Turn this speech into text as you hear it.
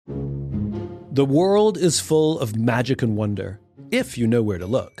The world is full of magic and wonder, if you know where to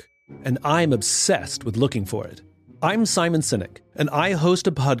look. And I'm obsessed with looking for it. I'm Simon Sinek, and I host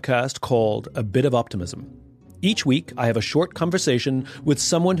a podcast called A Bit of Optimism. Each week, I have a short conversation with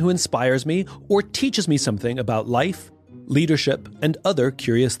someone who inspires me or teaches me something about life, leadership, and other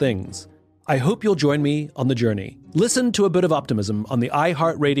curious things. I hope you'll join me on the journey. Listen to A Bit of Optimism on the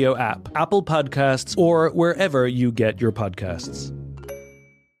iHeartRadio app, Apple Podcasts, or wherever you get your podcasts.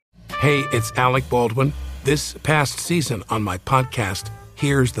 Hey, it's Alec Baldwin. This past season on my podcast,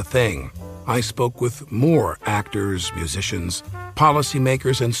 Here's the Thing, I spoke with more actors, musicians,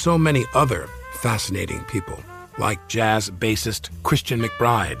 policymakers, and so many other fascinating people, like jazz bassist Christian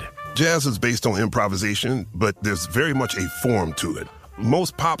McBride. Jazz is based on improvisation, but there's very much a form to it.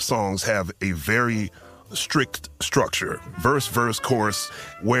 Most pop songs have a very strict structure, verse, chorus,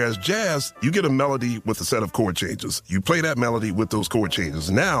 whereas jazz, you get a melody with a set of chord changes. You play that melody with those chord changes.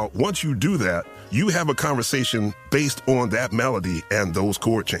 Now, once you do that, you have a conversation based on that melody and those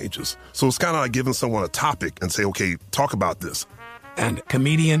chord changes. So it's kind of like giving someone a topic and say, okay, talk about this. And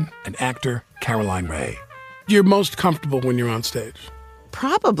comedian and actor Caroline Rhea. You're most comfortable when you're on stage.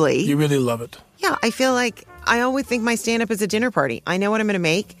 Probably. You really love it. Yeah, I feel like I always think my stand-up is a dinner party. I know what I'm going to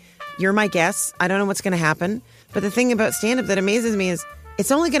make. You're my guest. I don't know what's going to happen. But the thing about stand-up that amazes me is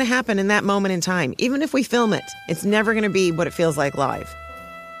it's only going to happen in that moment in time. Even if we film it, it's never going to be what it feels like live.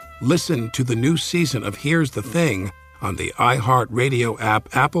 Listen to the new season of Here's the Thing on the iHeartRadio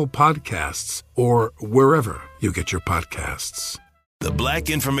app, Apple Podcasts, or wherever you get your podcasts. The Black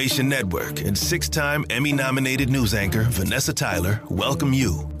Information Network and 6-time Emmy-nominated news anchor Vanessa Tyler welcome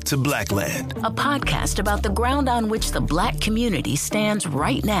you to Blackland, a podcast about the ground on which the Black community stands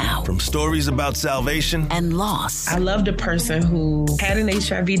right now. From stories about salvation and loss. I loved a person who had an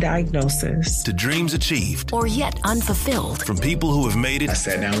HIV diagnosis. To dreams achieved. Or yet unfulfilled. From people who have made it. I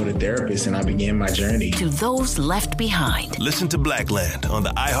sat down with a therapist and I began my journey. To those left behind. Listen to Blackland on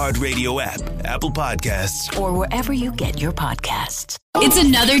the iHeartRadio app, Apple Podcasts, or wherever you get your podcasts. It's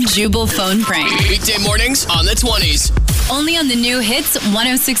another Jubal phone prank. Weekday mornings on the 20s. Only on the new hits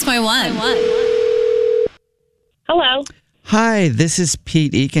 106.1. Hello. Hi, this is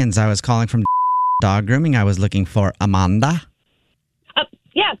Pete Eakins. I was calling from dog grooming. I was looking for Amanda.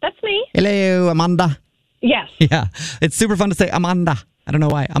 Yeah, that's me. Hello, Amanda. Yes. Yeah, it's super fun to say Amanda. I don't know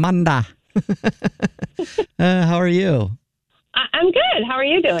why. Amanda. How are you? I'm good. How are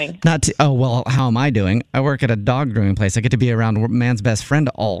you doing? Well, how am I doing? I work at a dog grooming place. I get to be around man's best friend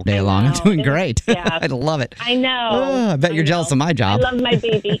all day long. I'm doing great. Yeah. I love it. I know. I bet you're jealous of my job. I love my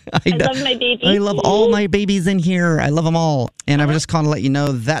baby. I love my baby. I love all my babies in here. I love them all. And I was just calling to let you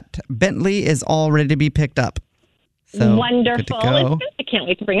know that Bentley is all ready to be picked up. So, wonderful. I can't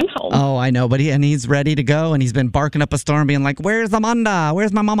wait to bring him home. Oh, I know, but he's ready to go, and he's been barking up a storm, being like, "Where's Amanda?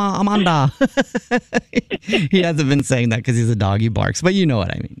 Where's my mama, Amanda?" He hasn't been saying that because he's a dog. He barks, but you know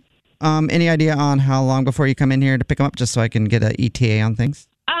what I mean. Any idea on how long before you come in here to pick him up, just so I can get an ETA on things?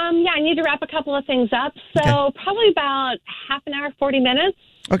 Yeah, I need to wrap a couple of things up, so probably about half an hour, 40 minutes.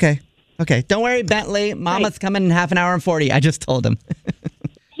 Okay. Don't worry, Bentley. Mama's coming in half an hour and 40. I just told him.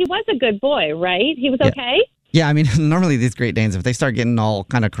 He was a good boy, right? He was okay? Yeah, I mean, normally these Great Danes, if they start getting all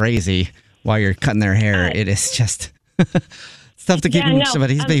kind of crazy while you're cutting their hair, it is just it's tough to keep him. But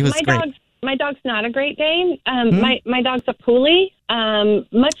he was great. My dog's not a Great Dane. My dog's a Poolie,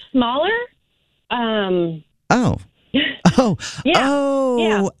 much smaller.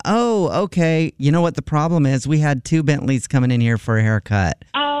 Okay. You know what the problem is? We had 2 Bentleys coming in here for a haircut.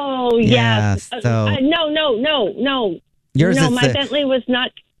 Oh, yes. So No. Yours is my Bentley was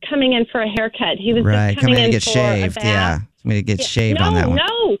not coming in for a haircut. He was just coming in to get for shaved. a bath. Coming to get shaved on that one.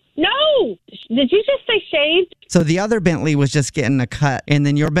 No. Did you just say shaved? So the other Bentley was just getting a cut, and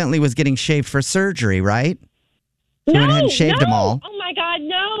then your Bentley was getting shaved for surgery, right? So you went ahead and shaved them all. Oh my God,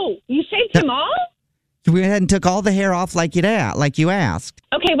 no! You shaved them all? We went ahead and took all the hair off like you asked.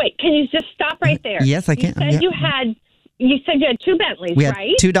 Okay, wait. Can you just stop right there? Yes, I can. You said you had 2 Bentleys, we had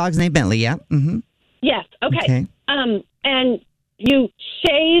right? 2 dogs named Bentley. Yeah. Mm-hmm. Yes. Okay. And you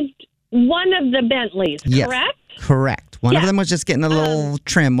shaved one of the Bentleys, yes, correct? Correct. One of them was just getting a little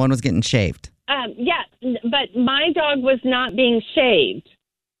trim. One was getting shaved. Yeah, but my dog was not being shaved.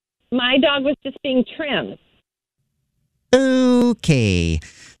 My dog was just being trimmed. Okay.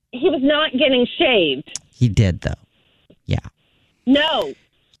 He was not getting shaved. He did, though. Yeah. No.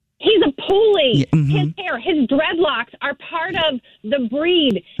 He's a Poolie. Yeah, mm-hmm. His hair, his dreadlocks are part of the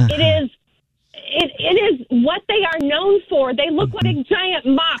breed. It is what they are known for. They look like giant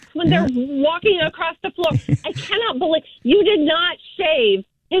mops when they're walking across the floor. I cannot believe you did not shave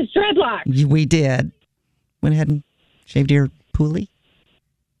his dreadlocks. We did. Went ahead and shaved your Poolie.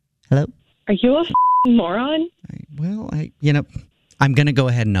 Hello? Are you a moron? Well, I'm going to go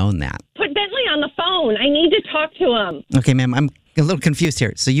ahead and own that. Put Bentley on the phone. I need to talk to him. Okay, ma'am, I'm a little confused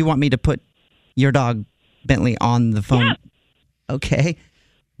here. So you want me to put your dog, Bentley, on the phone? Yeah. Okay.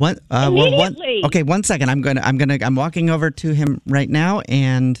 What? Immediately. Okay, 1 second. I'm walking over to him right now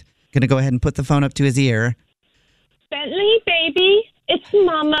and going to go ahead and put the phone up to his ear. Bentley, baby. It's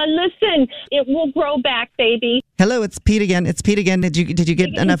Mama. Listen, it will grow back, baby. Hello, it's Pete again. Did you get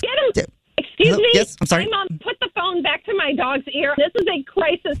enough? Get him. Excuse me? Yes, I'm sorry. Hey, Mom, put the phone back to my dog's ear. This is a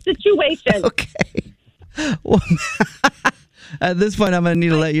crisis situation. Okay. Well, at this point, I'm going to need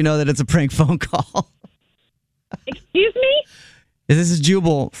to let you know that it's a prank phone call. Excuse me? This is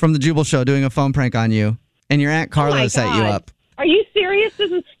Jubal from the Jubal Show doing a phone prank on you. And your Aunt Carla set you up. Are you serious?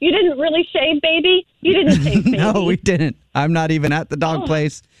 You didn't really shave, baby? You didn't shave, baby. No, we didn't. I'm not even at the dog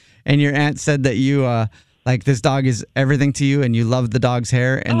place. And your aunt said that you, this dog is everything to you and you love the dog's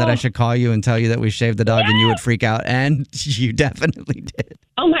hair and that I should call you and tell you that we shaved the dog and you would freak out. And you definitely did.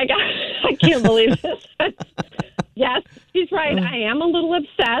 Oh, my God. I can't believe this. Yes, she's right. I am a little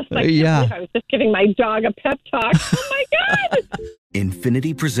obsessed. I can't believe I was just giving my dog a pep talk. Oh, my God.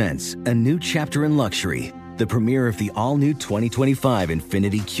 Infiniti presents a new chapter in luxury, the premiere of the all-new 2025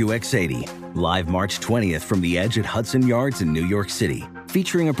 Infiniti QX80, live March 20th from the Edge at Hudson Yards in New York City,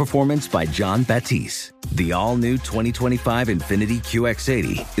 featuring a performance by John Batiste. The all-new 2025 Infiniti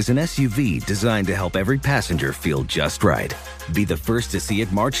QX80 is an SUV designed to help every passenger feel just right. Be the first to see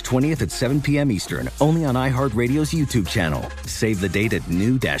it March 20th at 7 p.m. Eastern, only on iHeartRadio's YouTube channel. Save the date at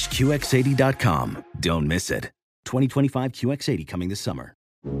new-QX80.com. Don't miss it. 2025 QX80 coming this summer.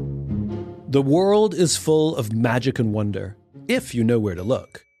 The world is full of magic and wonder, if you know where to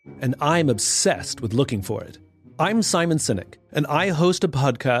look. And I'm obsessed with looking for it. I'm Simon Sinek, and I host a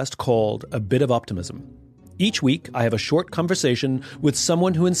podcast called A Bit of Optimism. Each week, I have a short conversation with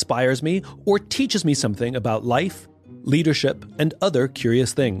someone who inspires me or teaches me something about life, leadership, and other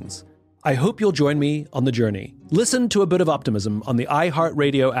curious things. I hope you'll join me on the journey. Listen to A Bit of Optimism on the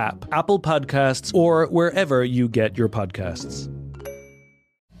iHeartRadio app, Apple Podcasts, or wherever you get your podcasts.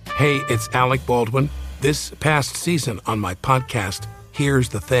 Hey, it's Alec Baldwin. This past season on my podcast, Here's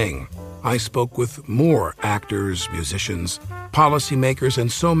the Thing, I spoke with more actors, musicians, policymakers,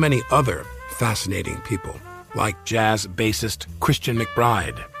 and so many other fascinating people, like jazz bassist Christian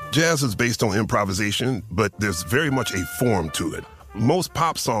McBride. Jazz is based on improvisation, but there's very much a form to it. Most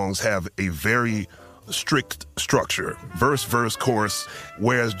pop songs have a very strict structure, verse, chorus,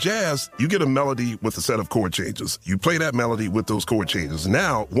 whereas jazz, you get a melody with a set of chord changes. You play that melody with those chord changes.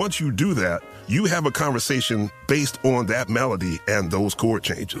 Now, once you do that, you have a conversation based on that melody and those chord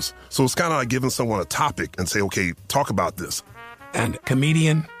changes. So it's kind of like giving someone a topic and say, okay, talk about this. And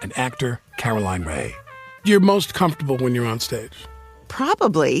comedian and actor Caroline Ray. You're most comfortable when you're on stage.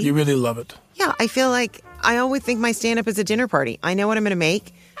 Probably. You really love it. Yeah, I feel like I always think my stand-up is a dinner party. I know what I'm going to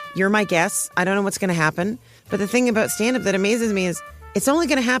make. You're my guest. I don't know what's going to happen. But the thing about stand-up that amazes me is it's only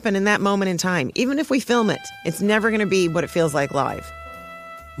going to happen in that moment in time. Even if we film it, it's never going to be what it feels like live.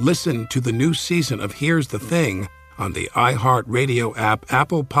 Listen to the new season of Here's the Thing on the iHeartRadio app,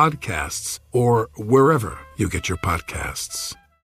 Apple Podcasts, or wherever you get your podcasts.